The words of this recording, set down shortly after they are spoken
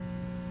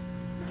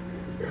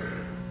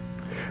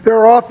There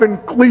are often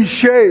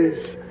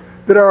cliches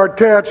that are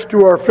attached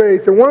to our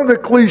faith. And one of the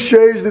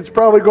cliches that's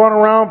probably gone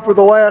around for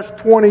the last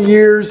 20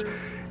 years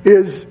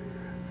is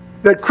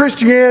that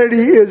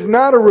Christianity is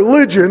not a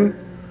religion,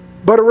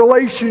 but a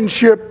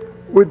relationship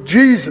with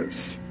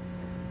Jesus.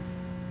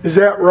 Is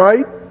that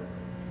right?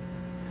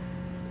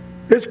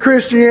 Is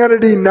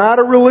Christianity not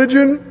a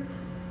religion,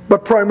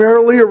 but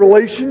primarily a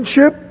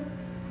relationship?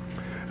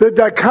 The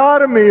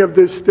dichotomy of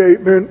this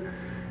statement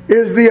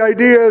is the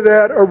idea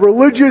that a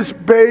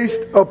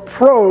religious-based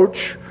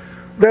approach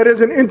that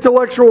is an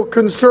intellectual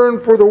concern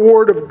for the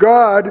Word of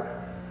God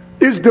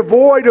is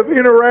devoid of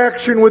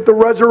interaction with the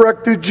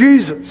resurrected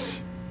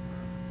Jesus.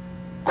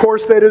 Of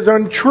course, that is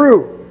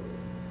untrue,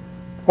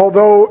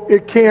 although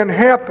it can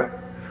happen.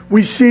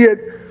 We see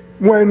it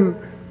when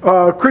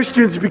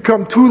Christians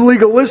become too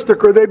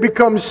legalistic, or they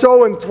become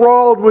so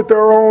enthralled with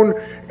their own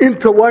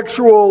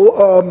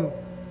intellectual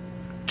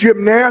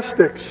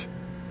gymnastics.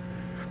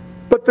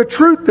 But the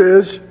truth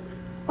is,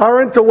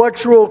 our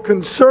intellectual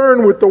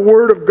concern with the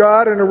Word of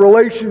God and a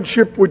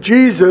relationship with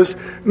Jesus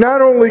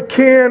not only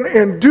can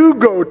and do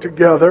go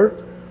together,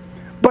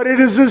 but it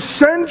is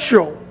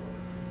essential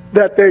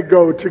that they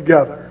go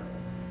together.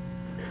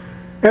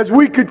 As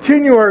we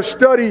continue our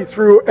study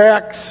through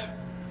Acts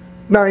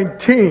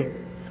 19,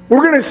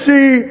 we're going to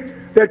see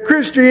that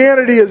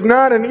Christianity is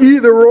not an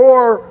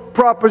either-or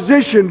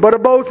proposition, but a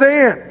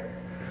both-and.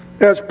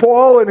 As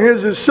Paul and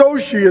his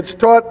associates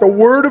taught the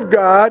Word of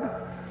God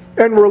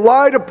and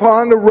relied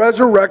upon the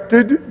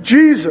resurrected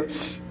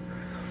Jesus.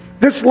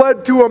 This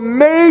led to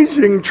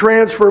amazing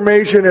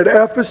transformation at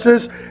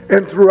Ephesus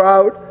and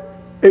throughout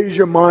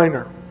Asia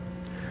Minor.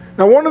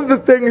 Now, one of the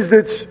things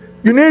that's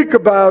unique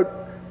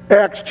about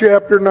Acts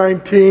chapter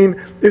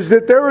 19 is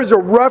that there is a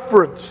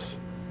reference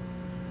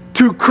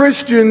to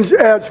Christians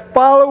as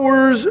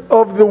followers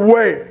of the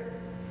way.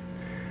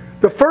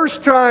 The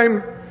first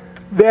time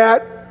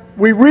that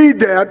we read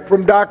that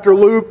from Dr.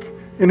 Luke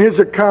in his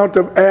account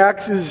of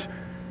Acts is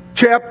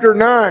chapter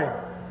 9,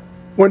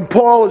 when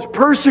Paul is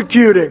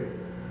persecuting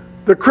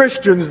the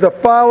Christians, the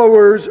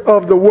followers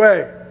of the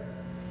way.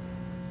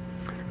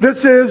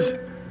 This is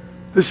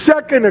the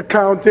second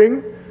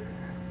accounting,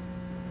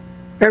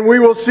 and we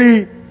will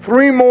see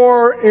 3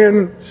 more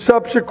in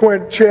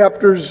subsequent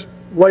chapters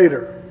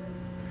later.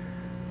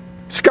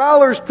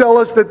 Scholars tell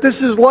us that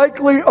this is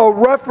likely a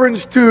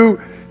reference to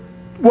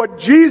what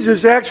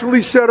Jesus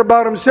actually said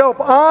about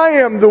himself. I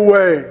am the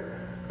way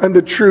and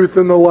the truth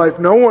and the life.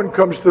 No one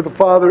comes to the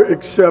Father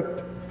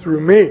except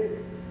through me.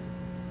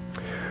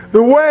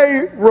 The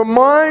way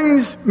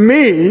reminds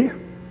me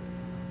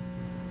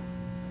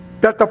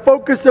that the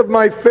focus of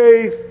my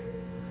faith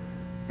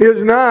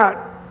is not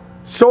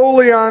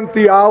solely on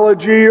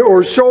theology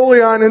or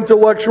solely on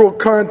intellectual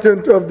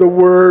content of the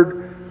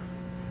Word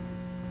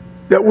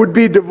that would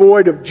be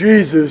devoid of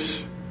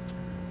Jesus,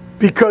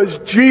 because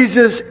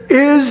Jesus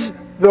is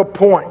the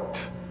point.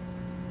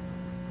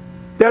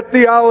 That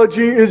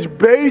theology is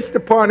based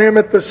upon him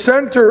at the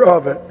center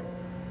of it.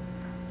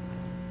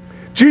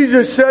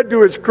 Jesus said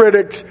to his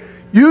critics,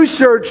 "You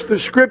search the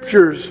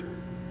Scriptures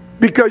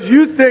because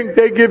you think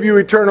they give you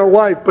eternal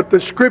life, but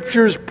the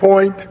Scriptures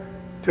point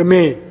to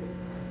me."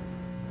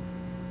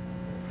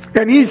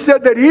 And he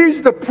said that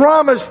he's the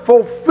promised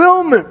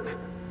fulfillment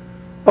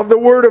of the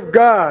Word of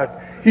God.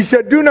 He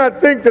said, "Do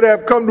not think that I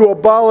have come to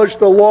abolish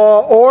the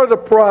law or the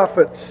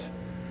prophets.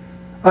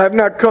 I have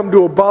not come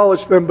to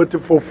abolish them, but to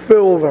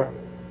fulfill them."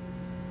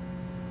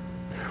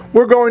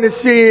 We're going to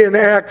see in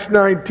Acts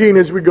 19,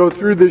 as we go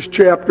through this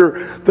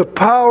chapter, the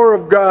power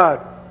of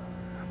God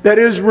that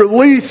is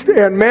released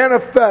and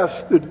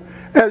manifested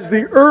as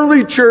the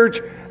early church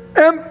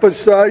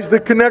emphasized the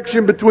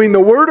connection between the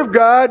Word of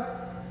God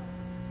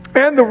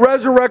and the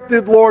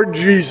resurrected Lord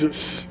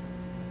Jesus.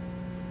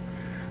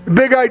 The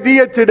big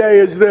idea today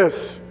is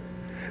this,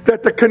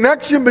 that the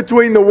connection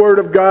between the Word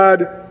of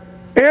God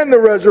and the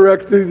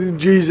resurrected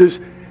Jesus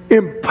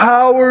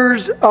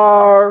empowers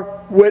our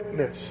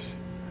witness.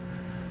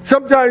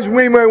 Sometimes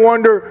we may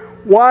wonder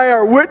why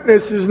our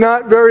witness is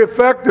not very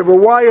effective or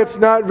why it's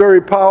not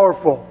very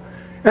powerful.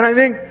 And I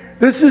think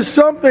this is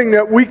something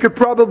that we could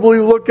probably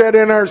look at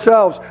in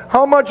ourselves.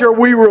 How much are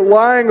we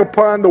relying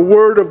upon the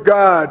Word of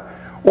God?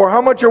 Or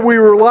how much are we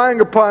relying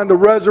upon the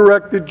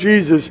resurrected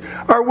Jesus?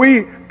 Are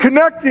we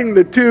connecting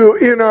the two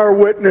in our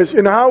witness,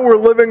 in how we're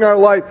living our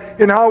life,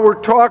 in how we're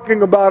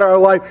talking about our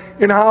life,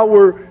 in how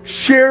we're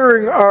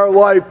sharing our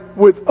life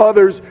with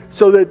others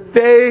so that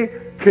they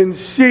can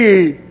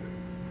see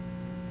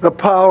the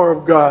power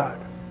of God?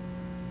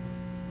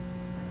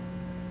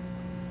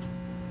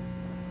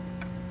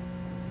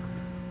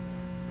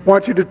 I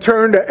want you to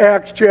turn to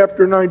Acts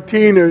chapter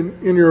 19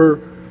 in your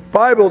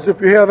Bibles if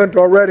you haven't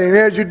already. And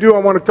as you do, I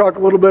want to talk a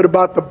little bit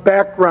about the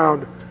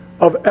background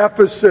of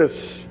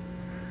Ephesus.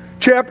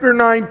 Chapter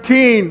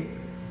 19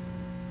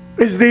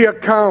 is the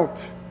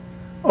account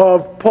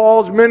of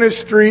Paul's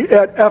ministry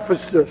at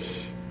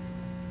Ephesus.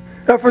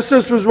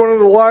 Ephesus was one of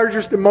the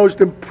largest and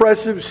most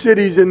impressive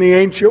cities in the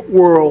ancient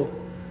world.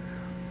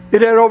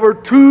 It had over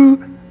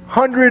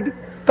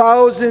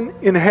 200,000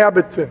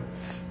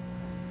 inhabitants.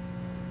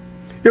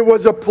 It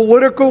was a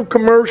political,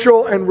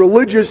 commercial, and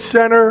religious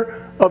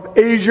center of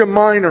Asia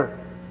Minor.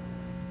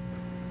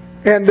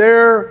 And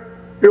there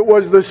it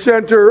was the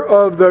center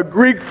of the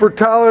Greek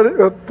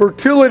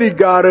fertility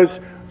goddess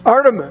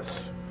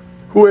Artemis,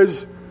 who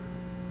is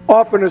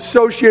often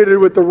associated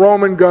with the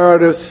Roman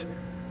goddess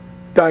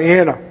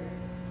Diana.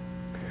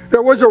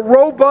 There was a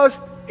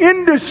robust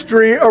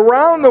industry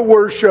around the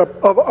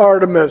worship of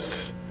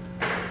Artemis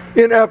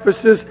in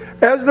Ephesus,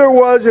 as there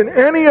was in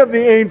any of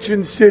the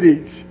ancient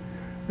cities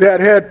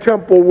that had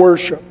temple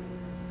worship.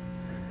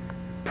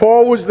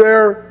 Paul was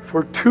there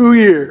for 2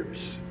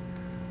 years.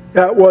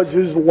 That was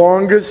his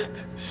longest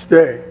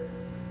stay.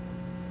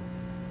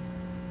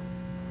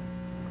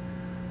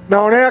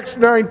 Now in Acts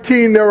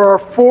 19, there are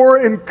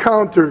 4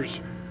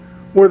 encounters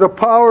where the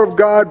power of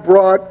God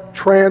brought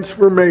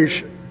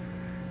transformation,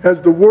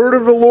 as the word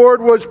of the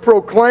Lord was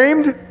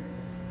proclaimed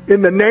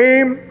in the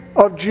name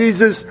of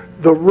Jesus,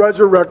 the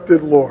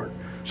resurrected Lord.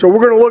 So we're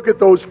going to look at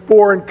those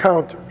 4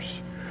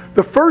 encounters.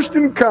 The first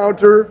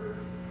encounter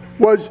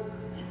was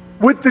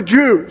with the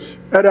Jews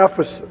at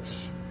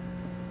Ephesus.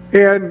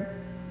 And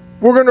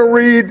we're going to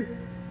read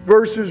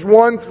verses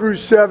 1 through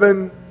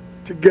 7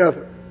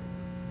 together.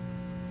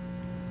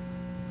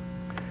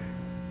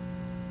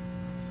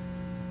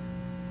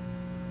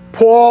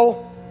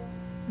 Paul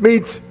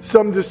meets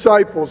some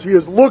disciples. He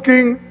is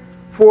looking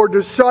for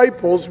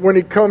disciples when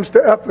he comes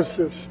to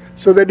Ephesus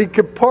so that he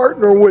could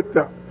partner with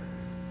them.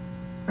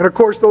 And of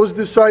course, those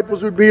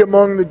disciples would be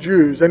among the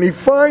Jews. And he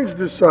finds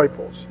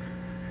disciples.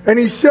 And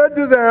he said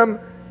to them,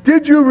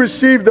 "Did you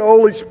receive the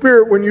Holy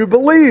Spirit when you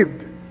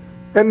believed?"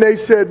 And they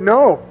said,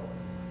 "No.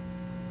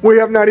 We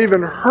have not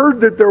even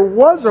heard that there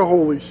was a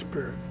Holy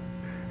Spirit."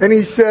 And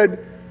he said,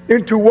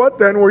 "Into what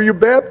then were you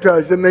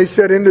baptized?" And they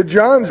said, "Into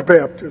John's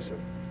baptism."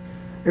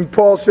 And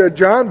Paul said,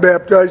 "John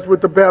baptized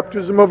with the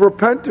baptism of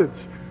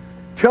repentance,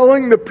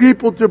 telling the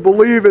people to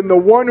believe in the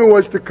one who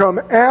was to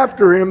come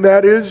after him,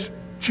 that is,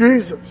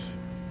 Jesus."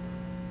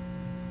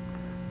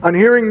 On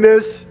hearing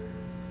this,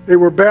 they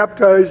were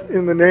baptized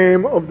in the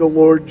name of the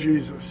Lord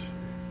Jesus.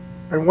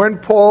 And when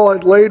Paul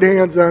had laid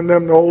hands on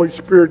them, the Holy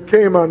Spirit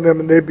came on them,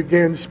 and they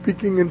began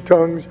speaking in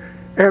tongues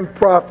and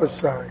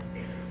prophesying.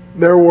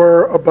 There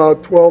were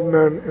about 12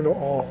 men in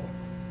all.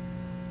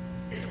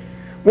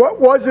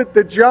 What was it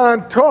that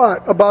John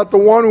taught about the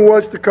one who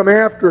was to come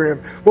after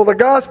him? Well, the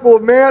Gospel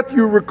of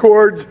Matthew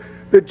records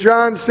that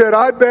John said,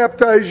 "I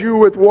baptize you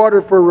with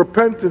water for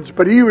repentance,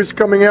 but he who is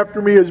coming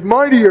after me is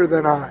mightier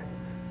than I,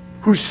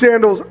 whose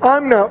sandals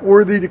I'm not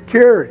worthy to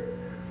carry.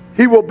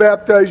 He will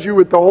baptize you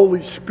with the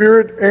Holy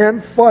Spirit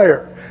and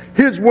fire.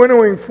 His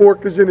winnowing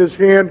fork is in his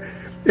hand,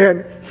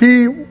 and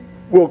he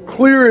will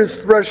clear his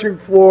threshing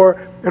floor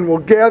and will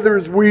gather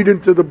his wheat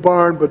into the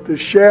barn, but the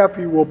chaff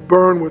he will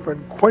burn with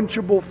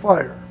unquenchable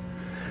fire."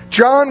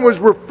 John was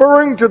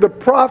referring to the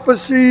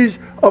prophecies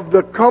of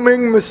the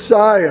coming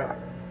Messiah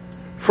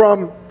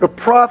from the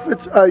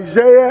prophets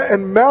Isaiah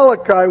and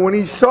Malachi when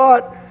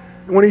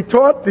he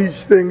taught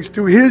these things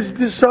to his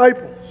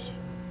disciples.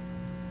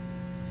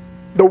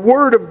 The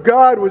Word of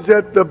God was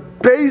at the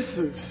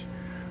basis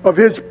of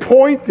his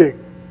pointing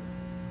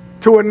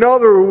to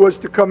another who was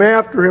to come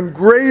after him,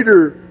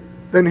 greater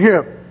than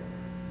him.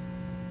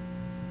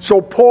 So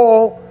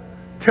Paul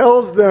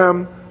tells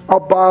them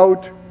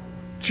about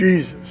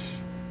Jesus.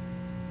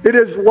 It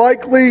is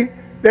likely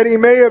that he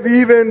may have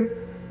even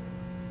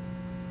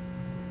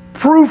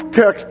proof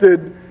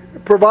texted,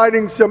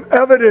 providing some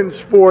evidence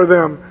for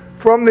them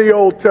from the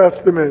Old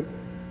Testament,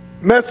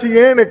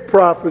 messianic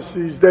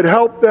prophecies that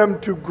help them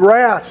to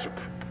grasp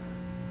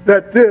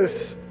that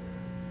this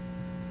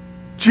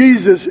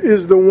Jesus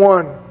is the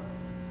one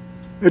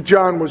that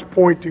John was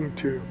pointing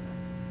to.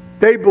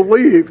 They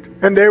believed,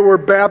 and they were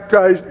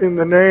baptized in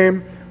the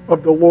name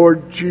of the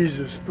Lord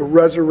Jesus, the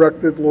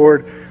resurrected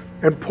Lord.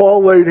 And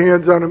Paul laid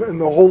hands on them,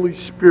 and the Holy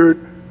Spirit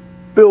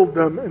filled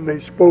them, and they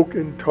spoke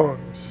in tongues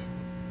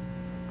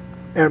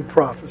and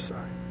prophesied.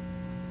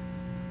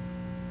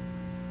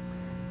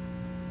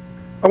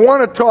 I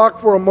want to talk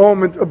for a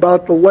moment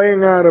about the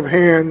laying on of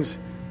hands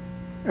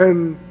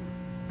and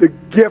the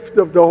gift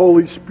of the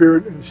Holy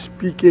Spirit and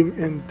speaking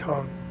in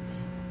tongues.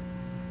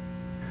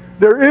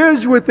 There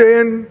is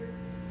within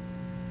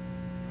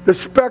the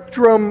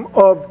spectrum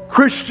of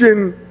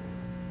Christian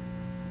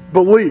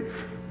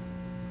belief,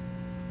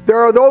 there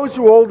are those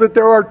who hold that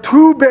there are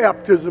 2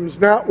 baptisms,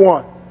 not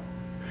one.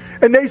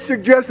 And they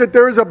suggest that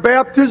there is a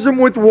baptism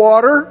with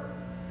water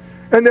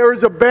and there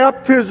is a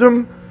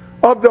baptism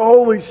of the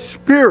Holy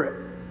Spirit.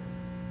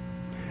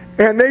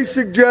 And they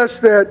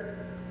suggest that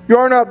you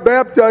are not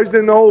baptized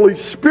in the Holy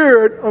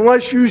Spirit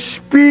unless you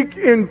speak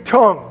in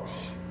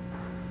tongues,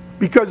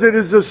 because it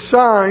is a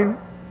sign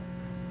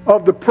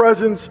of the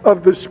presence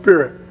of the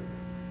Spirit.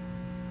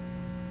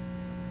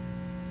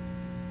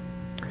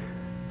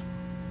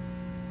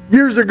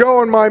 Years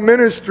ago in my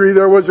ministry,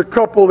 there was a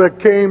couple that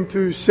came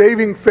to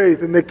saving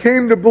faith, and they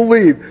came to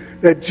believe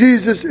that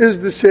Jesus is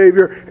the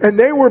Savior, and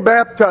they were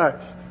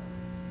baptized.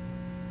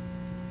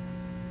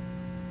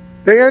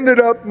 They ended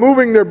up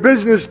moving their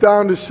business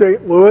down to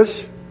St.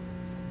 Louis,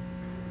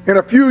 And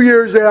a few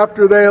years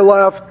after they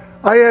left,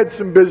 I had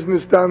some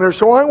business down there.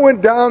 So I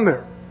went down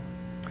there.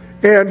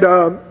 And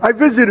I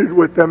visited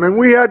with them. And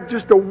we had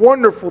just a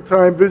wonderful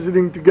time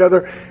visiting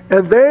together.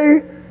 And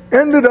they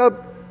ended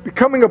up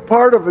becoming a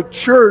part of a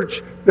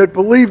church that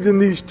believed in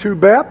these two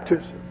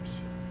baptisms.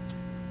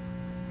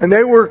 And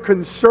they were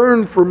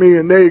concerned for me,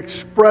 and they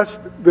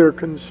expressed their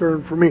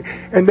concern for me.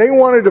 And they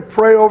wanted to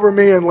pray over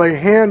me and lay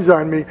hands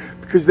on me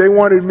because they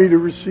wanted me to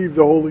receive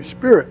the Holy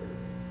Spirit.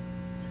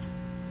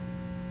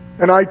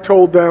 And I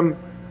told them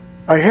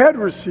I had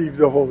received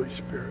the Holy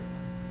Spirit.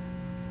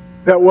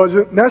 That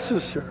wasn't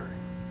necessary.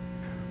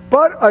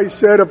 But I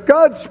said, if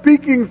God's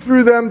speaking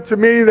through them to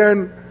me,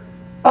 then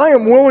I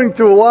am willing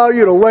to allow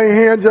you to lay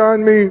hands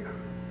on me,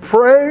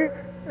 pray,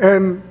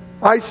 and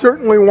I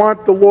certainly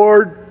want the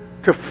Lord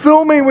to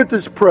fill me with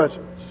His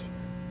presence.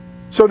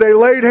 So they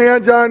laid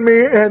hands on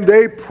me and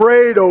they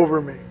prayed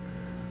over me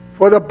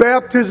for the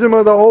baptism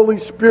of the Holy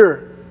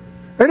Spirit.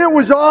 And it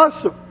was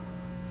awesome.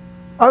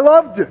 I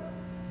loved it.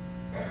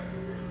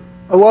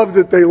 I loved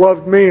that they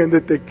loved me and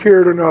that they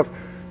cared enough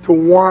to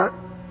want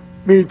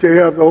me to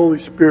have the Holy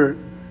Spirit.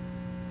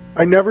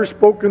 I never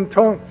spoke in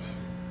tongues.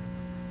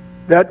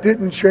 That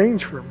didn't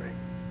change for me.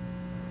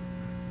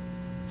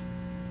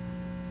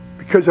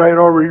 Because I had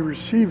already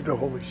received the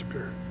Holy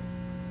Spirit.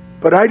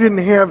 But I didn't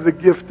have the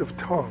gift of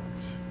tongues.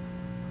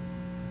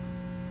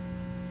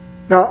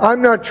 Now,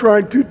 I'm not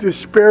trying to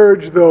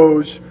disparage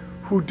those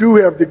who do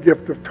have the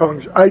gift of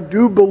tongues. I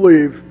do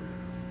believe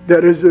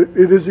that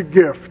it is a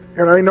gift.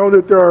 And I know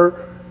that there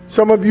are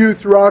some of you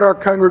throughout our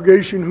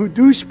congregation who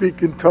do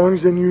speak in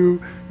tongues, and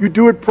you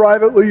do it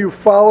privately. You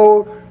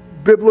follow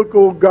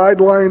biblical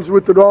guidelines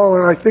with it all,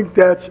 and I think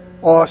that's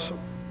awesome.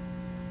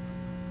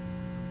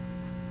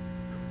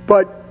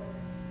 But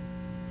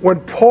when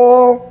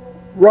Paul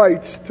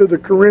writes to the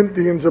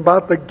Corinthians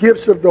about the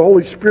gifts of the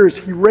Holy Spirit,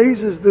 he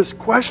raises this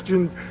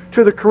question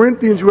to the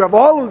Corinthians who have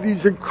all of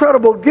these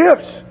incredible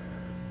gifts,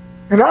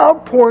 an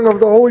outpouring of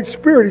the Holy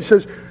Spirit. He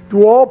says,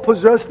 do all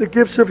possess the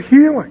gifts of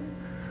healing?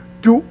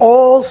 Do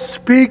all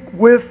speak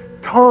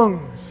with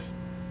tongues?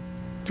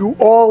 Do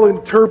all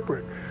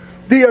interpret?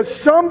 The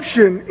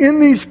assumption in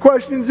these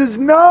questions is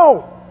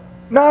no,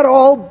 not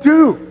all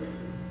do.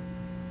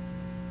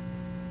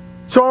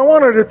 So I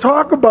wanted to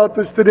talk about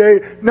this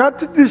today, not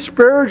to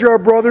disparage our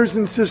brothers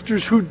and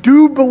sisters who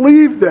do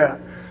believe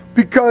that,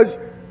 because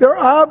there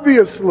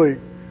obviously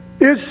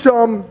is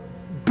some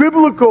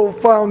biblical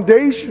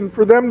foundation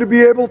for them to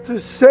be able to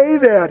say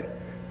that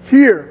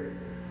here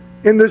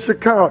in this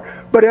account.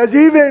 But as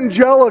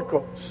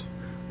evangelicals,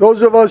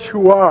 those of us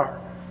who are,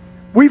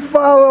 we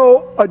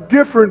follow a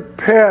different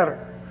pattern.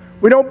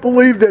 We don't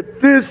believe that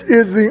this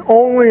is the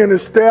only and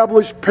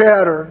established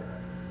pattern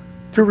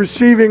to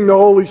receiving the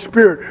Holy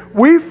Spirit.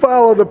 We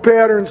follow the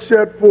pattern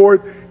set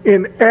forth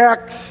in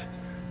Acts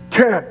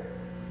 10,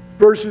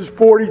 verses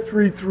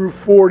 43 through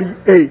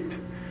 48.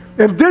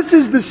 And this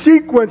is the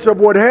sequence of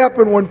what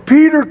happened when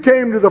Peter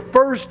came to the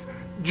first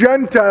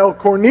Gentile,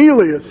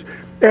 Cornelius,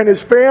 and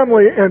his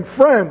family and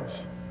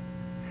friends.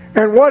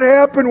 And what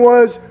happened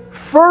was,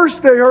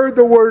 first they heard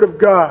the word of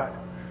God.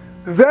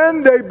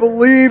 Then they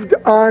believed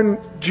on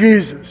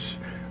Jesus.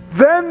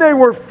 Then they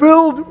were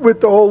filled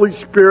with the Holy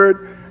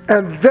Spirit.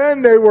 And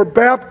then they were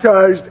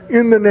baptized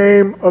in the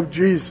name of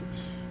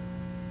Jesus.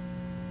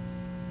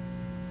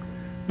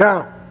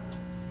 Now,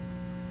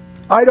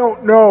 I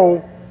don't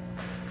know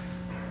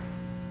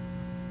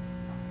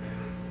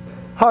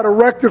how to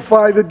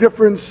rectify the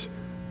difference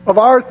of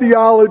our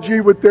theology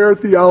with their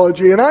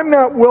theology. And I'm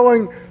not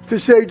willing to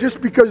say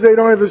just because they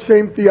don't have the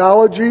same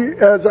theology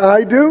as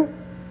I do,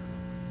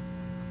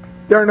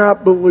 they're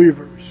not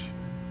believers.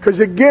 Because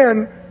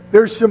again,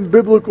 there's some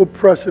biblical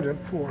precedent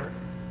for it.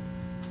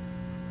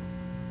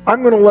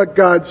 I'm going to let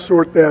God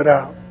sort that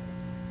out.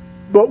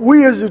 But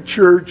we as a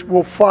church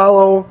will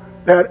follow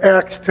that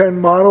Acts 10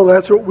 model.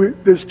 That's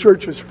what this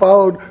church has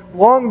followed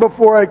long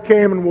before I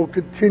came, and will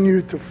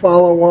continue to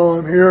follow while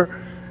I'm here.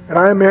 And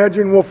I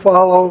imagine we'll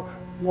follow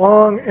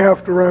long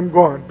after I'm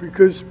gone,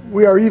 because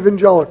we are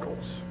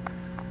evangelicals.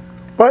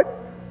 But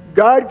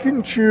God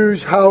can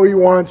choose how He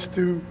wants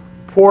to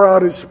pour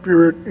out His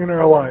Spirit in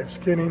our lives,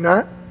 can He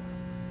not?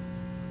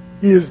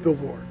 He is the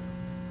Lord.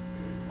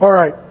 All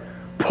right.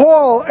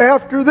 Paul,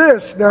 after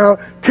this, now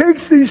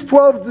takes these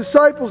 12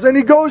 disciples and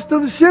he goes to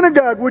the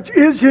synagogue, which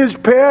is his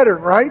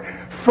pattern, right?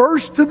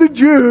 First to the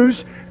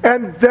Jews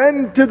and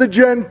then to the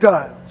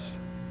Gentiles.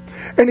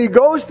 And he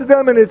goes to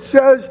them, and it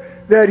says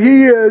that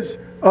he is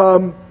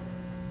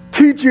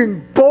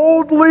teaching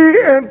boldly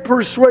and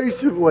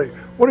persuasively.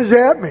 What does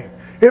that mean?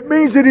 It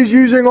means that he's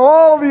using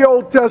all the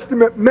Old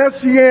Testament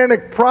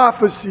messianic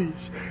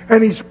prophecies,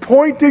 and he's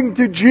pointing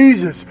to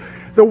Jesus.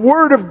 The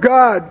Word of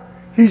God,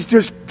 he's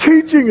just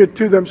teaching it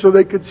to them so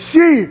they could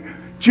see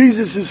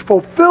Jesus has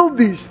fulfilled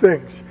these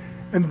things.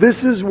 And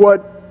this is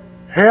what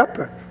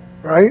happened,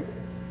 right?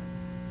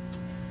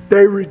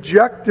 They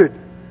rejected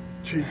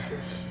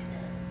Jesus.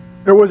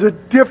 There was a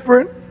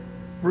different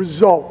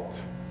result.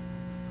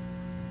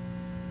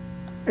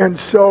 And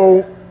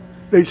so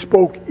they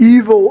spoke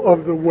evil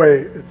of the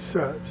way, it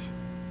says.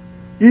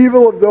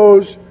 evil of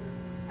those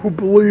who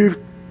believed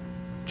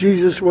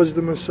Jesus was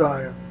the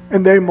Messiah.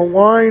 And they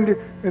maligned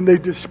and they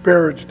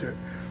disparaged it.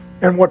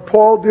 And what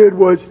Paul did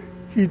was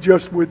he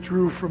just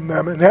withdrew from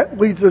them. And that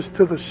leads us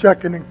to the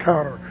second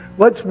encounter.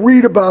 Let's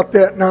read about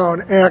that now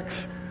in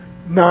Acts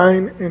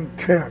 9 and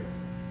 10.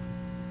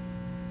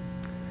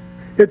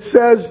 It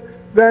says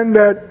then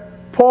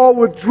that Paul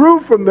withdrew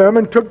from them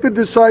and took the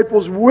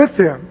disciples with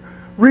him,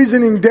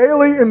 reasoning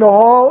daily in the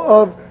hall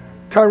of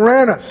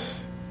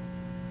Tyrannus.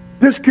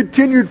 This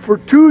continued for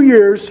 2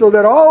 years, so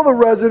that all the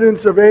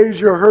residents of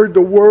Asia heard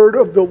the word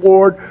of the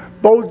Lord,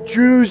 both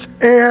Jews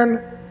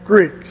and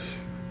Greeks.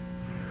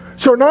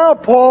 So now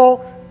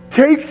Paul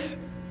takes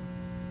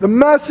the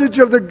message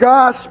of the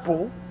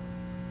gospel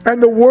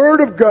and the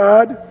word of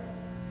God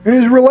and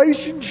his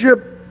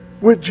relationship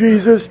with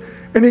Jesus,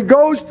 and he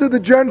goes to the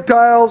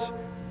Gentiles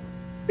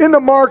in the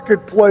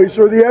marketplace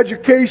or the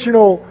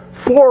educational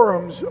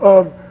forums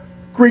of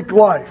Greek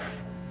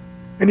life.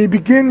 And he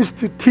begins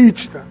to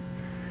teach them.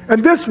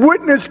 And this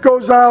witness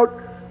goes out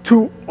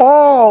to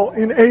all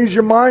in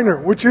Asia Minor,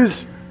 which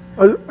is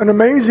an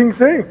amazing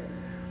thing.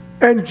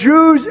 And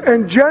Jews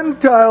and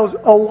Gentiles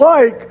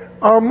alike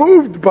are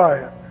moved by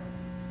it.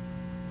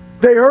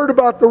 They heard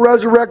about the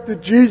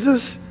resurrected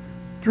Jesus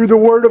through the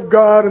Word of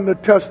God and the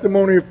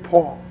testimony of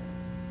Paul.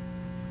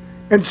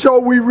 And so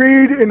we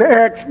read in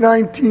Acts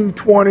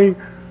 19:20,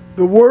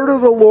 the word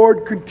of the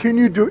Lord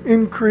continued to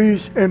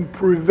increase and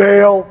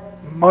prevail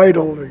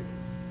mightily.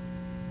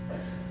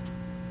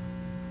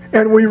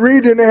 And we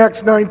read in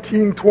Acts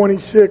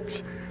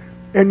 19:26,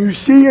 and you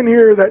see in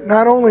here that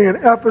not only in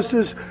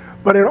Ephesus,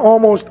 but in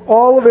almost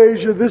all of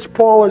Asia, this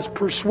Paul has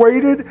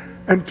persuaded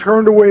and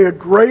turned away a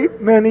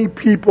great many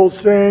people,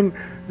 saying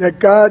that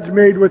gods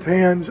made with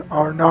hands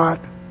are not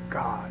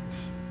gods.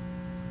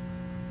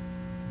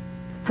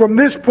 From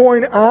this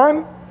point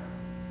on,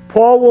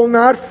 Paul will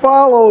not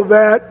follow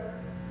that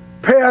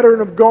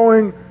pattern of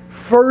going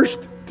first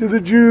to the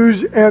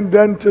Jews and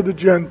then to the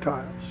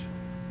Gentiles.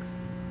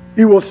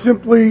 He will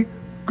simply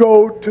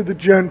go to the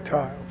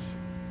Gentiles.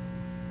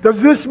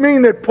 Does this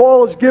mean that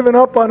Paul has given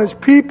up on his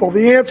people?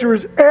 The answer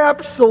is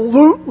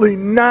absolutely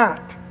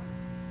not.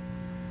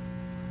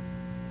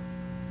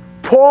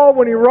 Paul,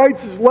 when he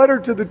writes his letter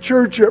to the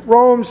church at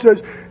Rome,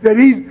 says that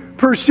he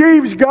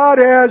perceives God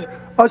has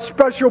a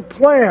special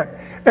plan.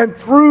 And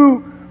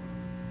through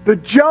the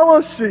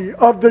jealousy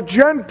of the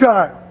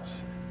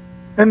Gentiles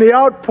and the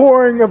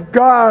outpouring of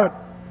God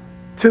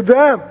to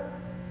them,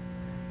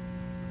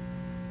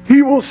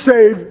 he will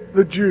save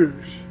the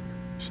Jews.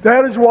 So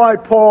that is why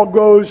Paul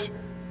goes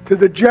to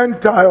the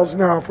Gentiles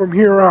now from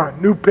here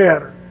on. New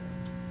pattern.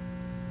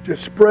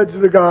 Just spreads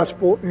the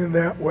gospel in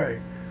that way.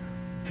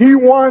 He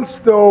wants,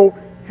 though,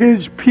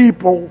 his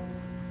people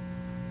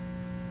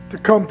to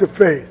come to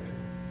faith.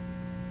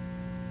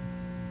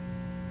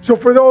 So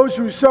for those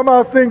who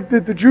somehow think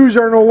that the Jews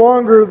are no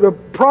longer the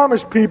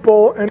promised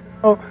people and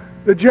now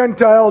the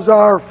Gentiles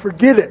are,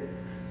 forget it.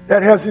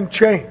 That hasn't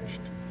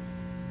changed.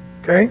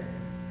 Okay?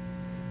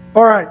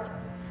 All right.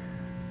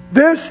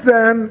 This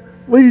then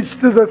leads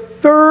to the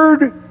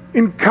third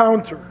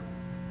encounter.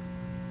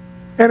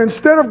 And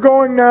instead of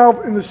going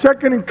now in the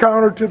second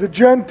encounter to the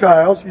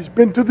Gentiles, he's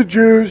been to the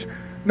Jews,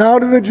 now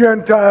to the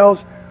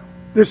Gentiles.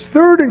 This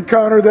third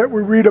encounter that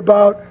we read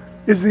about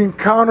is the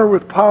encounter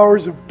with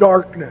powers of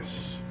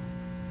darkness.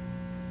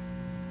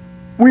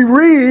 We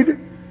read,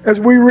 as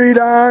we read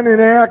on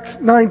in Acts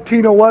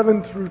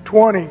 19:11 through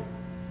 20,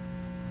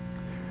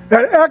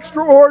 that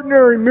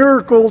extraordinary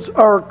miracles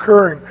are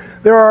occurring.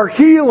 There are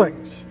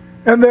healings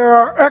and there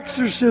are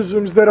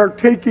exorcisms that are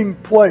taking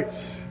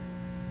place.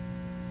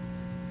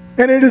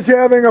 And it is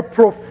having a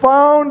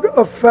profound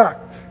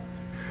effect.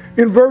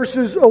 In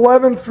verses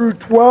 11 through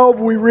 12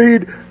 we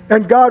read,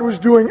 and God was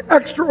doing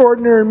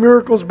extraordinary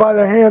miracles by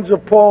the hands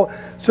of Paul,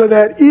 so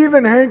that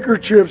even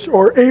handkerchiefs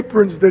or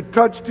aprons that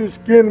touched his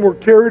skin were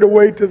carried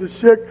away to the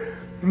sick,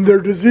 and their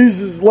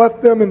diseases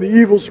left them, and the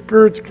evil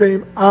spirits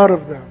came out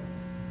of them.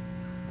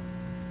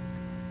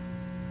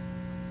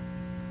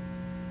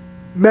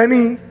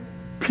 Many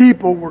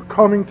people were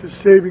coming to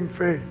saving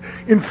faith.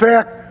 In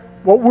fact,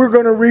 what we're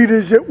going to read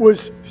is it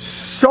was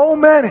so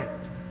many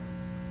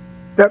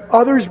that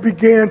others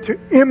began to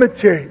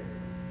imitate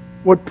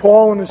what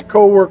Paul and his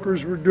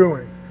co-workers were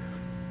doing.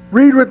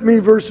 Read with me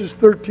verses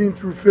 13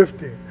 through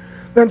 15.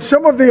 Then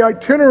some of the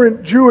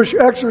itinerant Jewish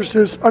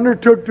exorcists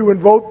undertook to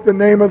invoke the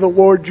name of the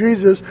Lord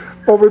Jesus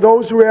over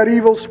those who had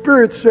evil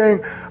spirits,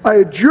 saying, I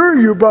adjure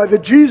you by the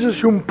Jesus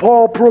whom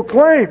Paul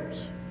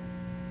proclaims.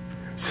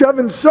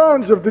 7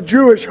 sons of the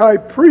Jewish high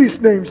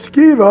priest named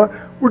Sceva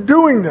were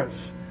doing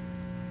this.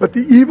 But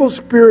the evil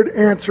spirit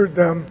answered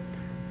them,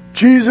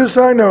 Jesus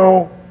I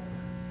know,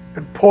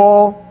 and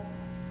Paul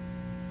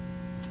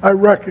I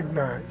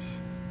recognize.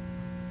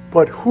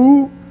 But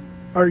who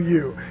are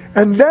you?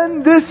 And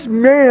then this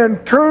man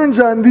turns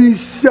on these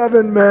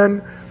 7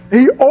 men.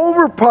 He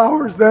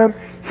overpowers them.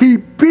 He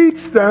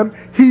beats them.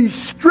 He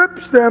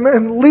strips them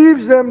and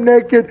leaves them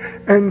naked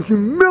and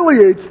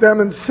humiliates them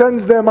and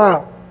sends them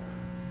out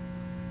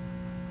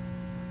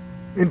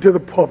into the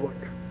public.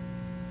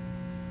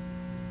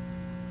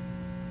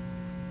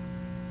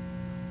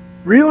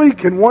 Really?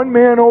 Can one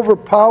man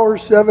overpower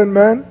 7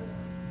 men?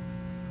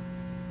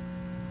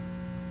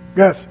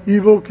 Yes,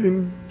 evil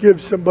can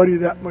give somebody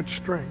that much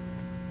strength.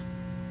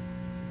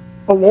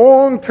 A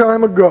long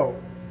time ago,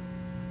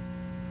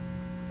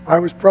 I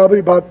was probably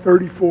about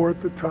 34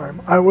 at the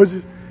time, I was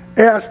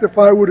asked if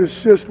I would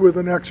assist with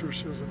an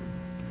exorcism.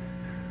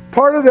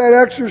 Part of that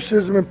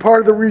exorcism and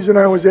part of the reason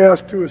I was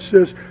asked to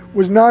assist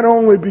was not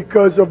only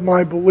because of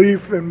my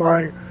belief in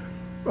my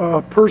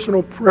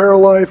personal prayer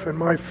life and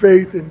my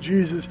faith in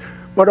Jesus,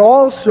 but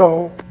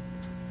also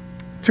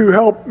to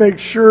help make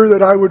sure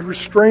that I would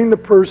restrain the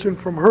person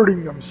from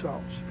hurting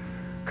themselves,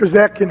 because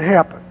that can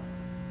happen.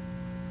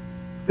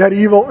 That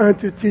evil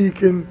entity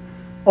can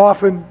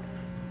often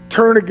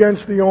turn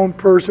against the own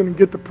person and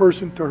get the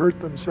person to hurt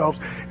themselves.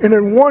 And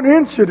in one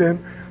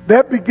incident,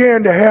 that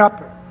began to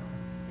happen.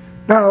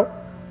 Now,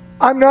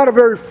 I'm not a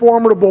very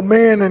formidable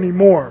man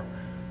anymore,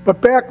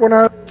 but back when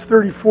I was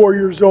 34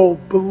 years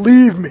old,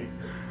 believe me,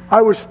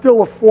 I was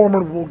still a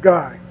formidable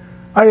guy.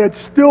 I had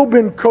still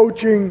been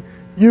coaching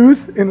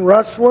youth in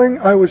wrestling.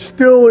 I was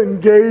still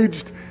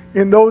engaged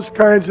in those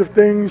kinds of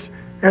things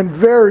and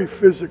very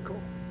physical.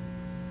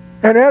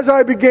 And as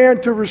I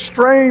began to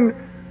restrain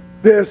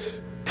this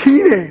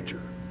teenager,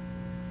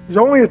 he was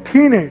only a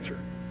teenager,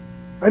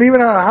 not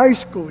even out of high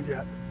school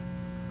yet,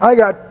 I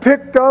got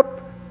picked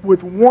up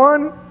with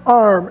one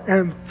arm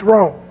and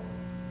thrown.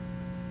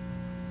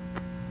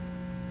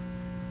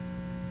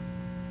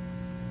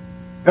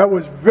 That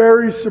was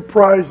very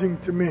surprising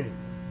to me.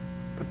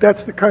 But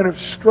that's the kind of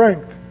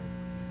strength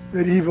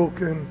that evil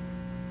can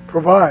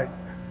provide.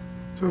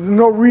 So there's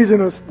no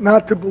reason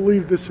not to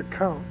believe this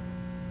account.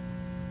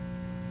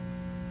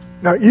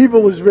 Now,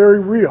 evil is very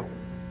real.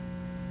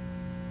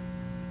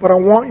 But I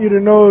want you to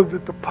know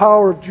that the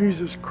power of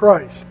Jesus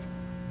Christ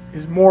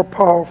is more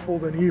powerful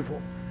than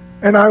evil.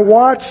 And I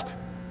watched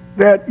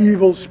that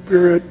evil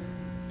spirit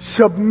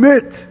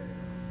submit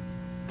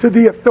to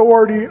the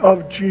authority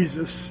of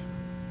Jesus,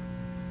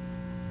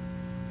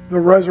 the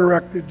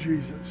resurrected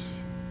Jesus,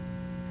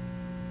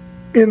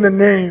 in the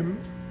name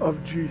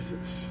of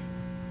Jesus.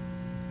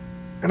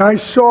 And I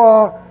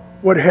saw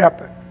what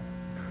happened.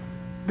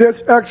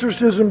 This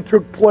exorcism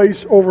took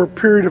place over a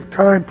period of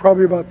time,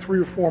 probably about 3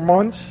 or 4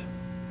 months.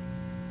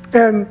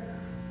 And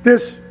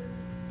this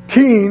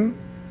teen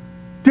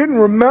didn't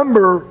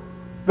remember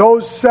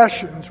those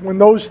sessions when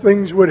those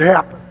things would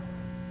happen.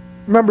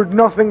 Remembered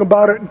nothing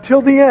about it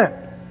until the end.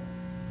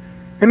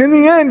 And in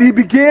the end, he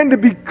began to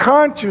be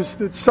conscious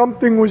that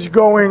something was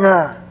going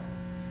on.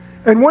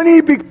 And when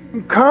he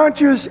became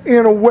conscious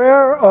and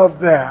aware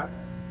of that,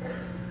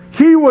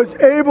 he was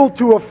able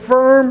to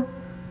affirm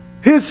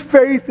his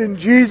faith in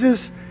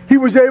Jesus. He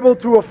was able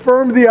to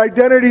affirm the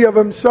identity of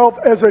himself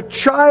as a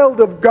child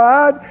of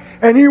God.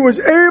 And he was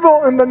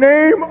able, in the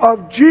name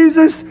of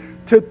Jesus,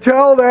 to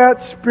tell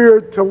that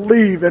spirit to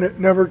leave, and it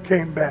never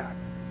came back.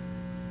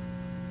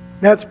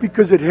 That's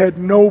because it had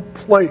no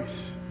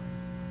place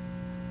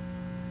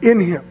in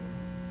him,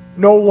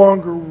 no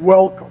longer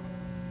welcome.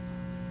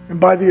 And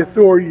by the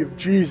authority of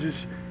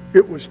Jesus,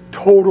 it was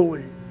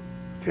totally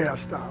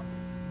cast out.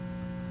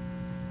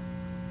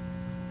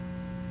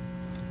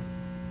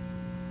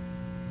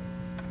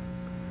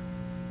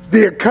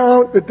 The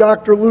account that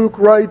Dr. Luke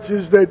writes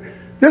is that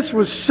this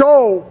was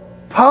so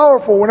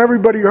powerful when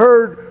everybody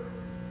heard.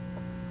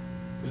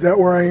 Is that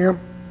where I am?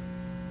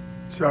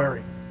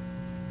 Sorry.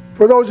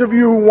 For those of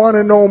you who want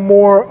to know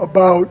more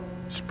about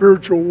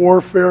spiritual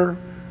warfare,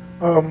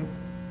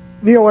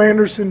 Neil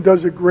Anderson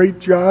does a great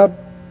job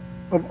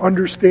of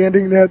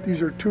understanding that.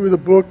 These are 2 of the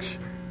books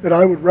that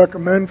I would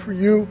recommend for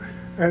you,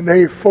 and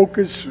they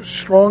focus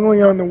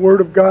strongly on the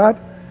Word of God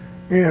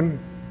and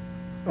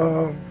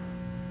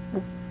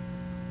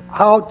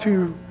how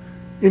to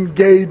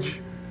engage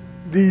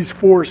these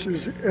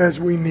forces as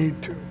we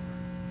need to.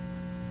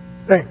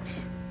 Thanks.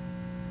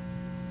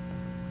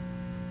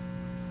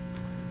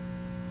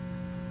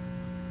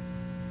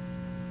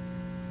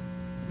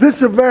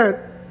 This event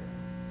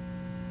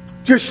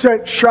just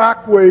sent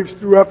shockwaves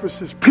through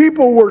Ephesus.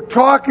 People were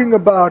talking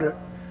about it.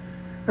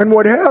 And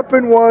what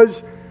happened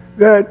was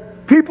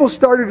that people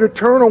started to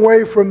turn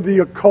away from the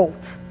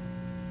occult.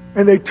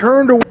 And they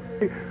turned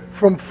away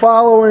from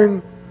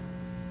following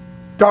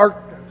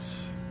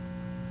darkness.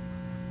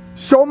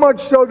 So much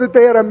so that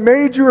they had a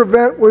major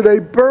event where they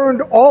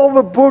burned all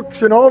the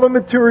books and all the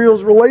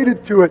materials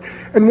related to it.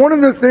 And one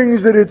of the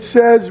things that it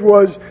says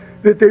was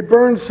that they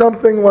burned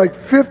something like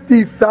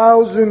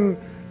 50,000,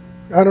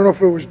 I don't know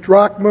if it was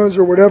drachmas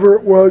or whatever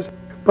it was,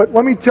 but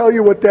let me tell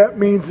you what that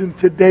means in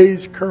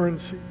today's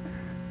currency.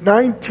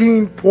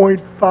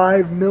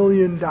 $19.5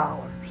 million.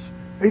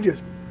 They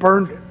just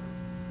burned it.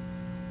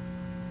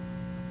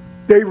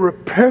 They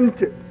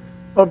repented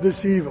of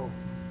this evil.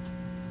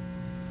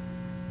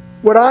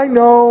 What I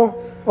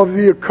know of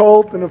the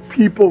occult and of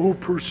people who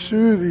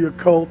pursue the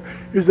occult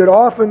is that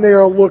often they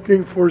are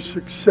looking for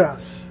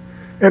success.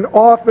 And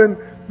often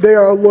they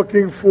are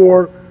looking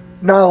for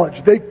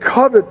knowledge. They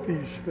covet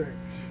these things.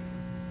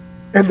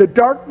 And the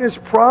darkness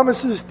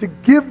promises to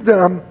give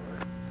them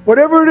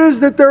whatever it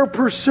is that they're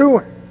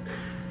pursuing.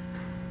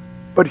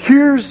 But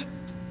here's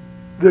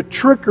the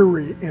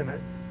trickery in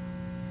it.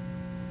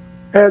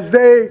 As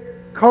they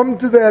come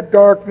to that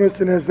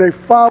darkness and as they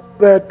follow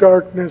that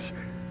darkness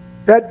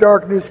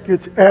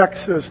gets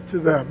access to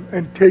them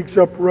and takes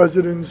up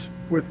residence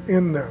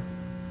within them.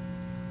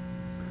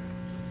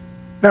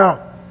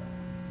 Now,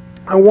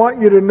 I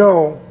want you to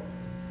know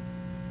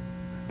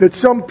that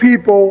some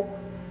people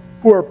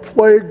who are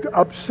plagued,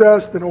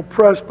 obsessed, and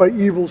oppressed by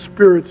evil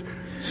spirits,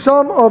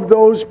 some of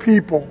those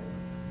people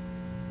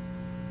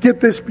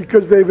get this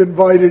because they've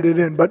invited it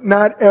in, but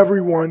not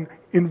everyone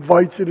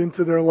invites it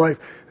into their life.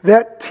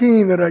 That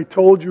teen that I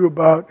told you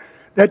about,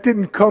 that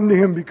didn't come to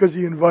him because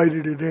he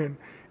invited it in.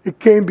 It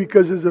came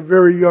because as a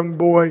very young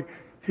boy,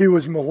 he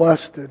was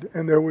molested,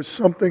 and there was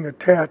something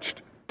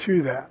attached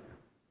to that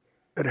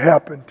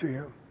happened to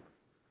him.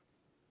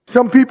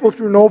 Some people,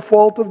 through no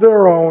fault of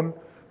their own,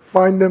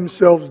 find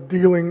themselves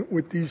dealing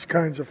with these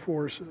kinds of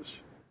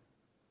forces.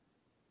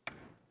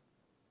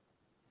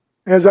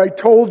 As I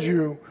told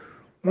you,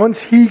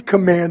 once he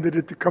commanded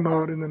it to come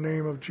out in the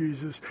name of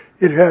Jesus,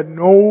 it had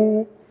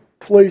no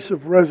place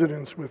of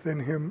residence within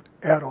him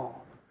at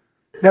all.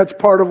 That's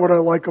part of what I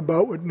like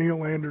about what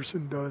Neil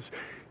Anderson does.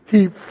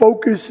 He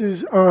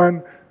focuses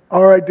on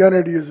our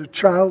identity as a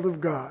child of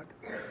God.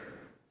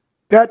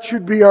 That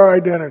should be our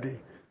identity.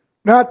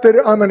 Not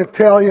that I'm an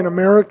Italian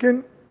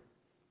American,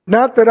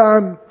 not that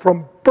I'm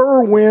from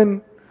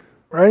Berwyn,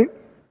 right?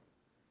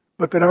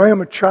 But that I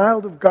am a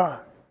child of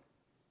God,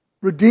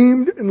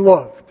 redeemed and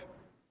loved.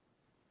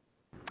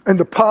 And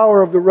the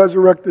power of the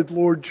resurrected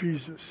Lord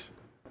Jesus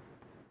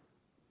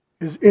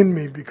is in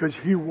me because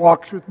he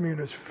walks with me and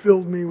has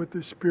filled me with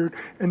the Spirit.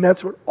 And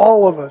that's what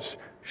all of us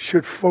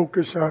should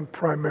focus on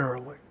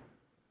primarily.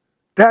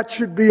 That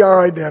should be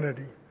our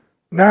identity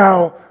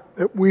now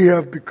that we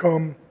have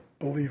become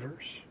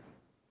believers.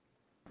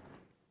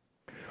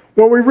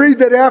 Well, we read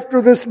that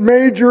after this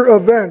major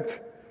event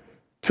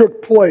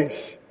took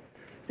place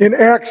in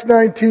Acts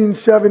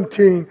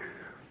 19:17,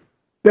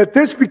 that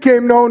this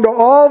became known to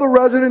all the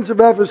residents of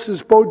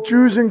Ephesus, both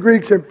Jews and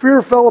Greeks, and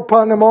fear fell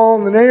upon them all,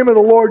 and the name of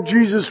the Lord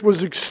Jesus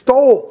was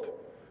extolled.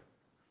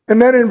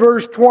 And then in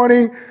verse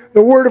 20,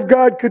 the word of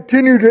God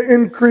continued to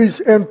increase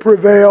and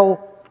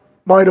prevail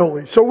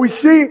mightily. So we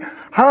see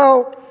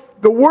how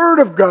the word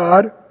of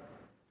God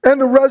and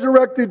the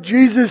resurrected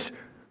Jesus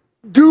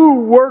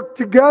do work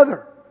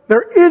together.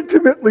 They're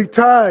intimately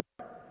tied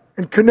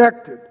and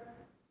connected.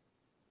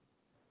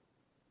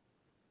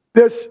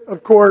 This,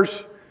 of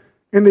course,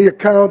 in the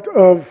account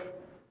of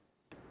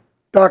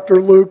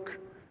Dr. Luke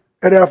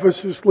at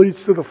Ephesus,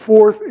 leads to the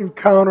fourth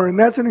encounter, and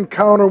that's an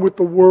encounter with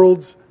the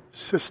world's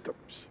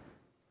systems.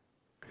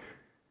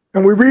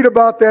 And we read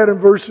about that in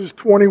verses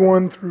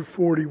 21 through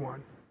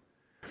 41.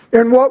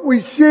 And what we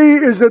see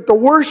is that the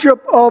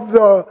worship of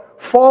the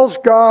false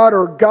god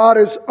or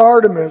goddess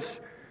Artemis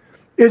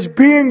is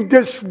being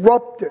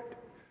disrupted.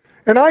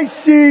 And I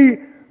see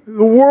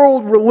the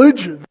world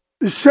religion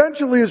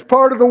essentially as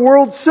part of the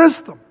world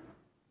system.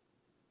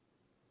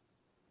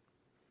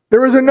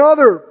 There is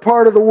another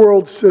part of the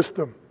world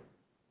system,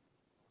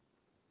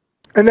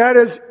 and that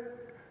is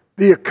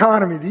the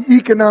economy, the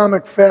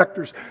economic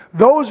factors.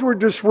 Those were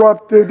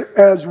disrupted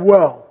as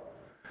well.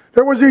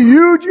 There was a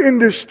huge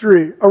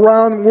industry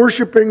around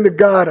worshiping the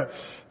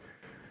goddess.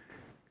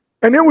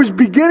 And it was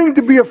beginning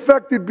to be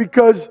affected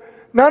because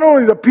not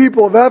only the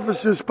people of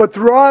Ephesus, but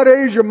throughout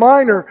Asia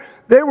Minor,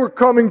 they were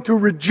coming to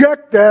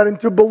reject that and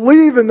to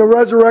believe in the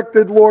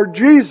resurrected Lord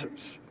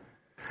Jesus.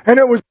 And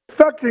it was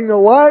affecting the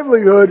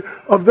livelihood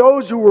of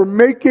those who were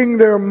making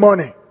their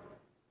money.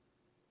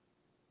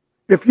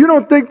 If you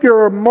don't think there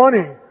are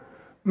money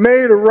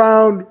made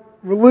around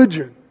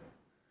religion,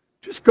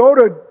 just go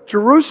to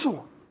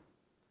Jerusalem.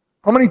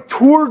 How many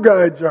tour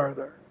guides are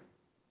there?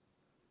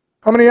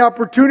 How many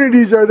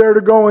opportunities are there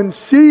to go and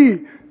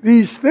see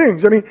these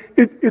things? I mean,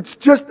 it's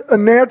just a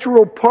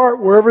natural part.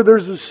 Wherever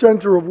there's a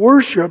center of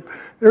worship,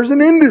 there's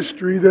an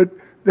industry that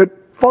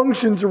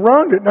functions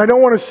around it. And I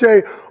don't want to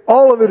say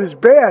all of it is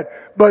bad,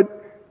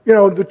 but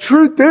the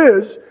truth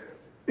is,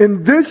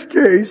 in this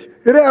case,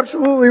 it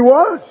absolutely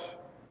was.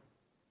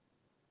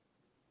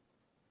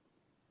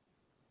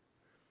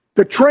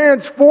 The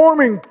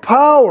transforming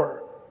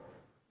power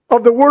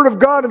of the Word of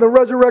God and the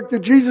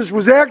resurrected Jesus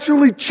was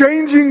actually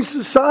changing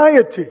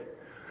society.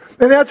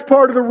 And that's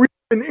part of the reason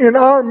in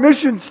our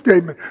mission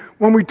statement,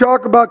 when we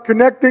talk about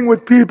connecting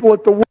with people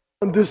at the Word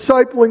and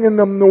discipling in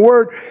them the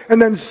Word,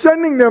 and then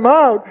sending them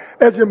out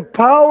as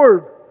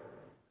empowered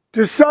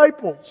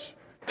disciples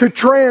to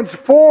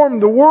transform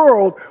the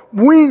world,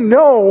 we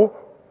know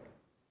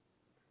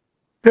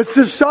that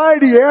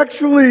society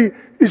actually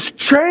is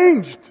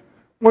changed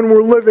when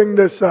we're living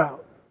this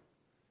out.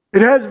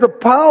 It has the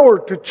power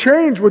to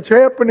change what's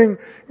happening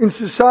in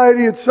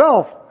society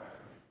itself.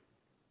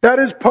 That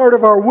is part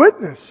of our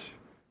witness,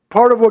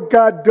 part of what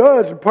God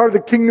does, and part of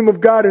the kingdom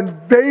of God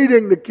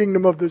invading the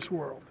kingdom of this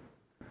world.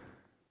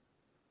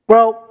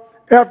 Well,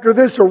 after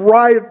this, a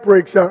riot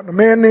breaks out, and a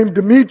man named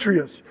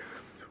Demetrius,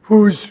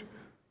 who's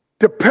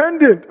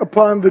dependent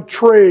upon the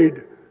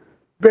trade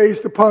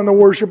based upon the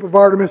worship of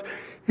Artemis,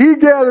 he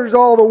gathers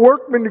all the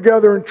workmen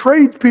together and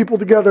tradespeople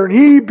together, and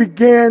he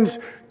begins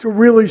to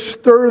really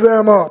stir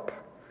them up.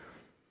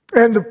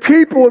 And the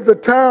people of the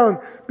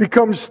town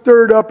become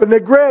stirred up, and they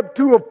grab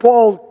two of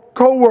Paul's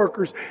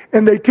co-workers,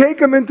 and they take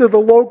them into the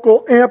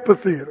local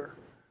amphitheater.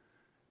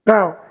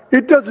 Now,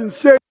 it doesn't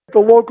say that the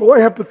local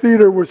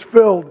amphitheater was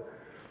filled,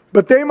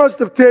 but they must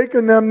have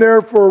taken them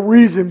there for a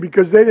reason,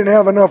 because they didn't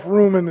have enough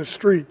room in the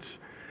streets.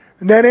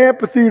 And that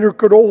amphitheater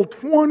could hold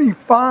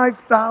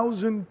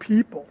 25,000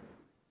 people.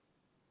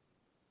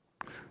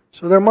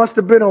 So there must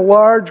have been a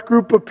large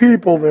group of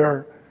people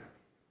there.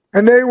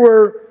 And they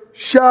were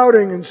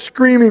shouting and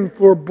screaming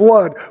for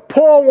blood.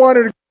 Paul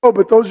wanted to go,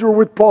 but those who were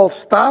with Paul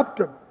stopped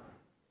him.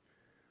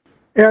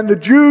 And the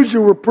Jews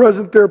who were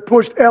present there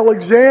pushed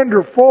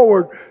Alexander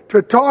forward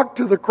to talk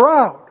to the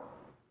crowd.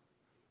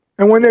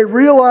 And when they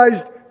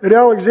realized that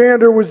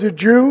Alexander was a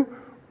Jew,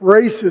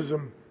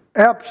 racism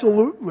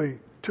absolutely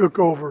took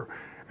over.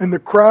 And the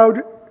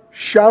crowd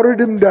shouted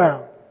him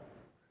down.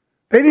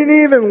 They didn't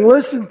even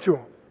listen to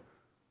him.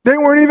 They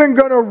weren't even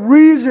going to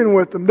reason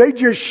with him. They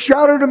just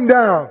shouted him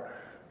down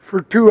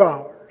for 2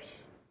 hours.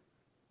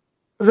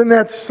 Doesn't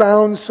that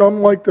sound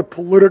something like the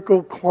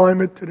political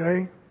climate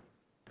today?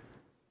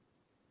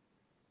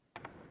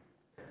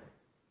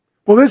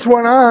 Well, this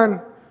went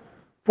on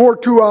for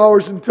 2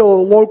 hours until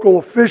a local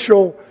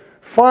official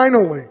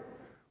finally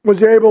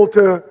was able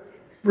to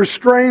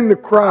restrain the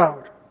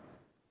crowd.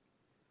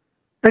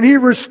 And he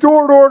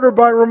restored order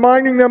by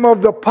reminding them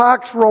of the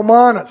Pax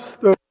Romanus,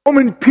 the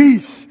Roman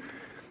peace.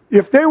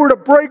 If they were to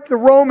break the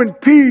Roman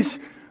peace,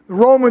 the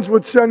Romans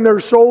would send their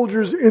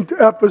soldiers into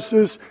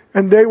Ephesus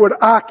and they would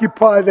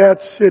occupy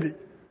that city.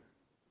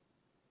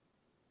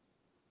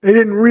 They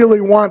didn't really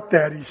want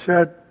that, he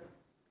said.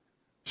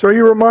 So he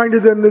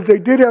reminded them that they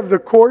did have the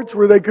courts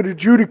where they could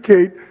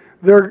adjudicate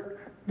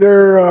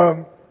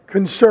their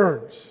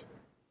concerns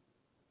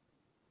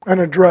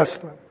and address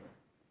them.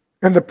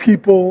 And the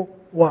people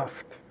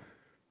left.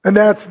 And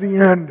that's the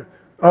end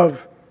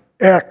of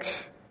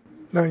Acts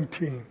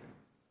 19.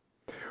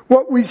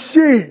 What we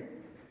see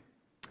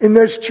in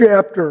this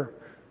chapter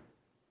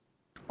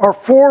are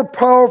 4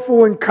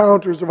 powerful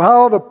encounters of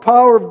how the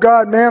power of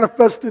God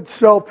manifests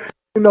itself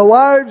in the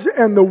lives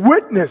and the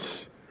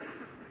witness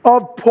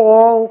of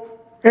Paul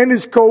and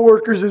his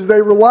co-workers as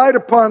they relied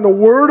upon the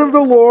word of the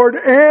Lord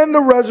and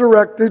the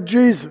resurrected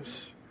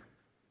Jesus.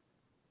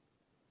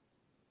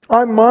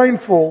 I'm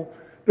mindful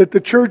that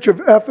the church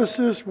of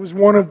Ephesus was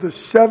one of the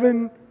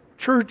 7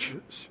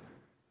 churches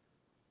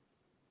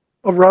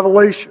of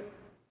Revelation.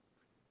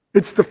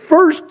 It's the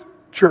first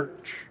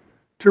church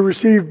to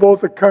receive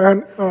both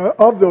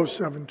of those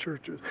 7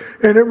 churches.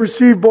 And it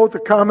received both a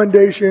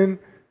commendation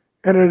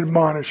and an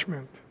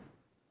admonishment.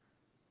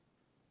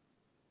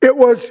 It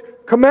was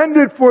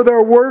commended for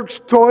their works,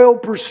 toil,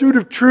 pursuit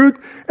of truth,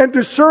 and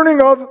discerning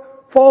of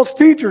false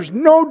teachers.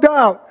 No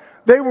doubt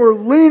they were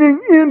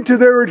leaning into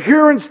their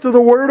adherence to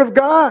the Word of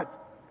God.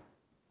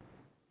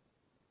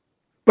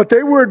 But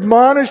they were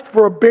admonished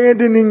for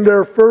abandoning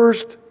their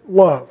first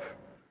love.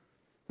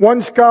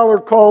 One scholar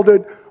called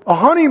it a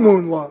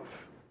honeymoon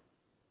love.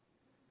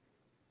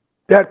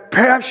 That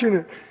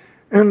passionate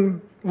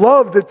and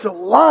love that's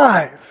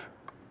alive.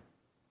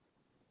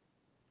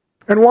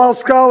 And while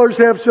scholars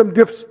have some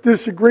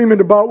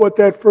disagreement about what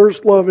that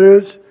first love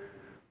is,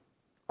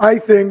 I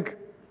think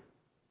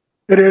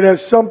that it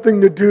has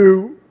something to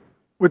do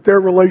with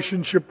their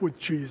relationship with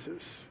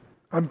Jesus.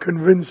 I'm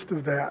convinced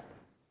of that.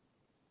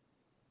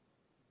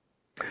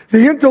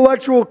 The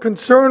intellectual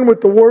concern with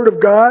the Word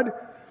of God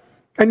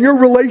and your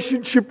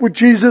relationship with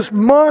Jesus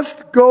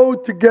must go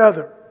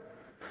together.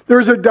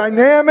 There's a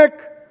dynamic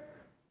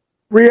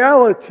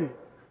reality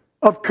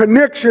of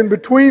connection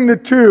between the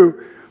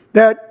two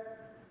that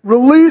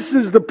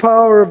releases the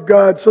power of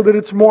God so that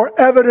it's more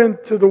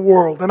evident to the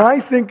world. And I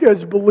think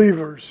as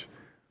believers,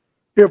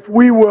 if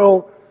we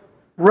will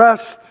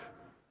rest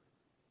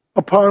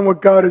upon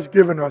what God has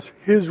given us,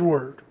 His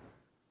Word,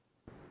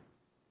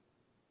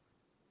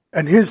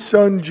 and His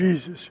Son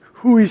Jesus,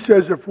 who He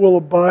says if we'll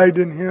abide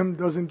in Him,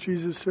 doesn't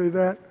Jesus say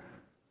that?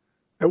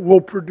 That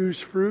we'll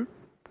produce fruit?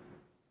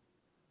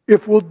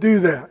 If we'll do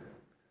that,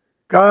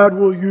 God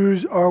will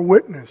use our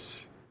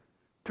witness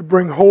to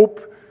bring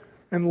hope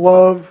and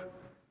love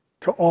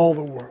to all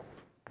the world.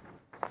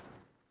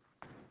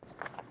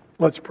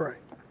 Let's pray.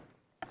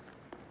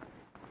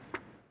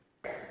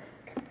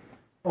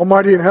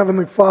 Almighty and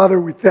Heavenly Father,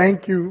 we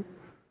thank You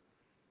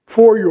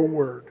for Your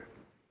Word.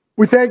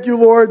 We thank You,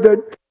 Lord,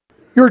 that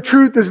Your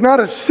truth is not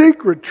a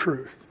secret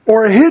truth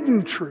or a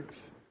hidden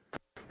truth,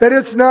 that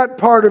it's not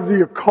part of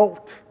the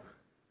occult,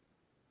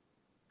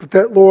 but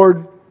that,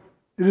 Lord,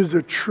 it is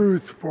a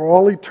truth for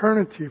all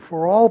eternity,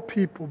 for all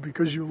people,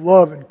 because You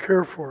love and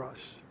care for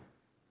us.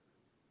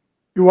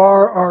 You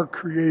are our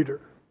Creator.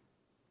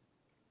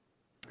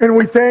 And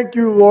we thank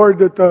You, Lord,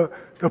 that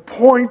the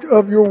point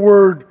of Your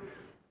Word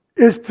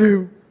is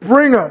to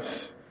bring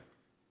us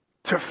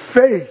to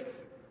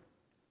faith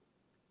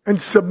and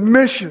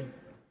submission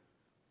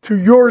to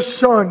Your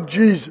Son,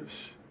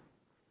 Jesus,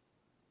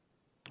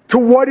 to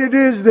what it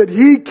is that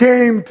he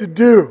came to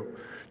do,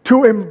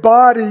 to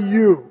embody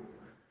you,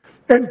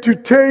 and to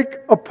take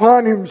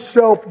upon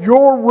himself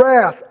your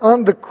wrath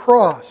on the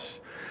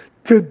cross,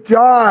 to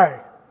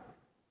die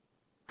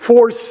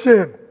for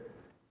sin.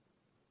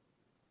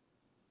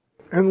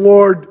 And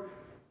Lord,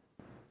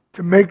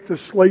 to make the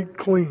slate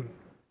clean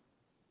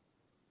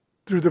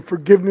through the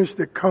forgiveness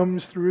that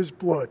comes through his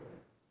blood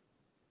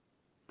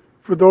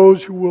for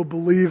those who will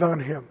believe on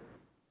him.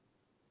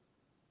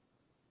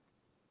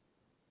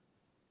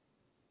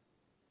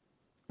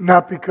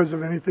 Not because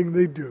of anything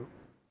they do,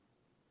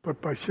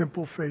 but by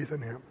simple faith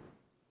in him.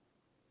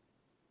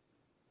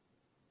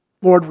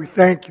 Lord, we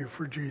thank you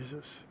for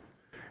Jesus.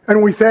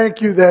 And we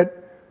thank you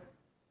that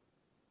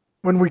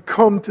when we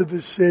come to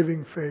this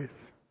saving faith,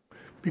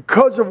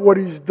 because of what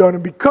he's done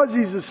and because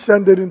he's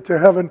ascended into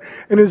heaven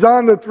and is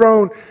on the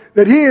throne,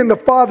 that he and the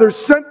Father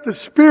sent the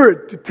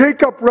Spirit to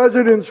take up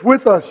residence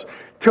with us,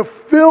 to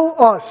fill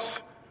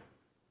us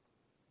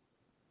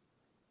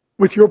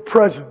with your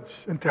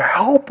presence and to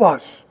help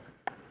us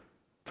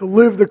to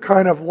live the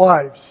kind of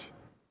lives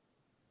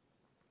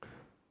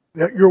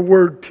that your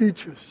word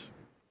teaches,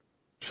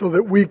 so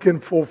that we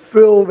can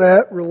fulfill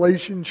that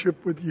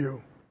relationship with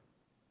you.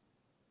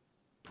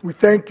 We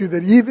thank you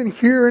that even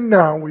here and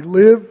now we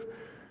live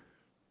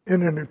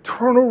in an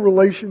eternal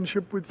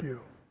relationship with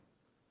you.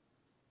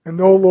 And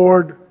though,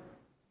 Lord,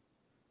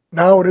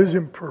 now it is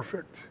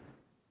imperfect,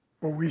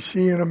 for we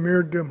see in a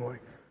mirror dimly,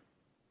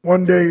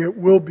 one day it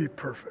will be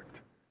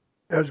perfect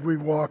as we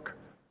walk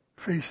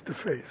face to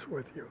face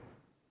with you.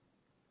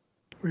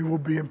 We will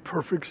be in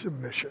perfect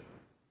submission.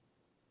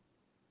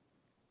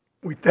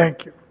 We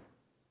thank you.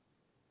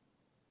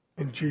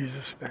 In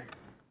Jesus' name.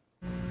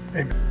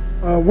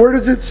 Amen. Where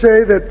does it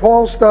say that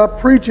Paul stopped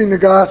preaching the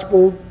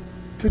gospel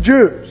to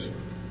Jews?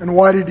 And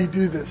why did he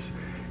do this?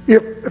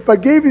 If I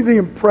gave you the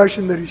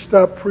impression that he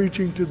stopped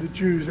preaching to the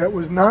Jews, that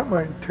was not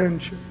my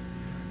intention.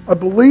 I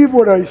believe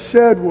what I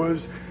said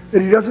was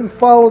that he doesn't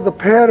follow the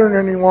pattern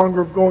any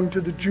longer of going to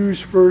the Jews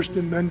first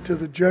and then to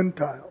the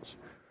Gentiles.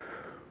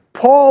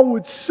 Paul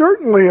would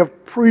certainly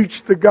have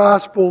preached the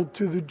gospel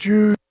to the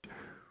Jews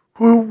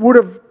who would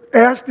have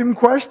asked him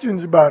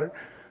questions about it.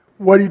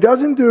 What he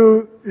doesn't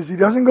do is he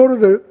doesn't go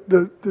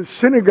to the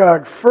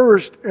synagogue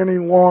first any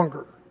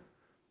longer.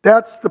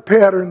 That's the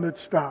pattern that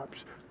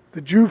stops.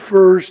 The Jew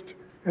first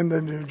and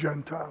then the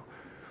Gentile.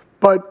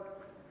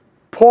 But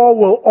Paul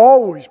will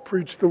always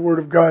preach the word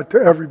of God to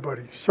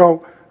everybody.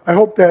 So I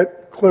hope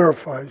that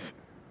clarifies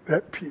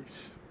that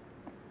piece.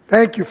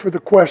 Thank you for the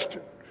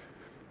question.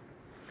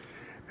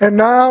 And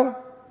now,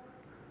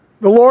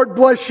 the Lord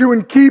bless you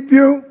and keep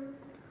you.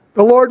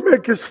 The Lord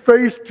make his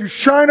face to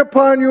shine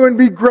upon you and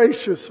be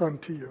gracious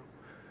unto you.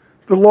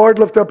 The Lord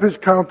lift up his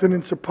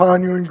countenance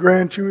upon you and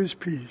grant you his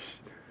peace,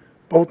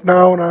 both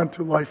now and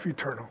unto life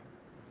eternal.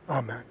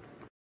 Amen.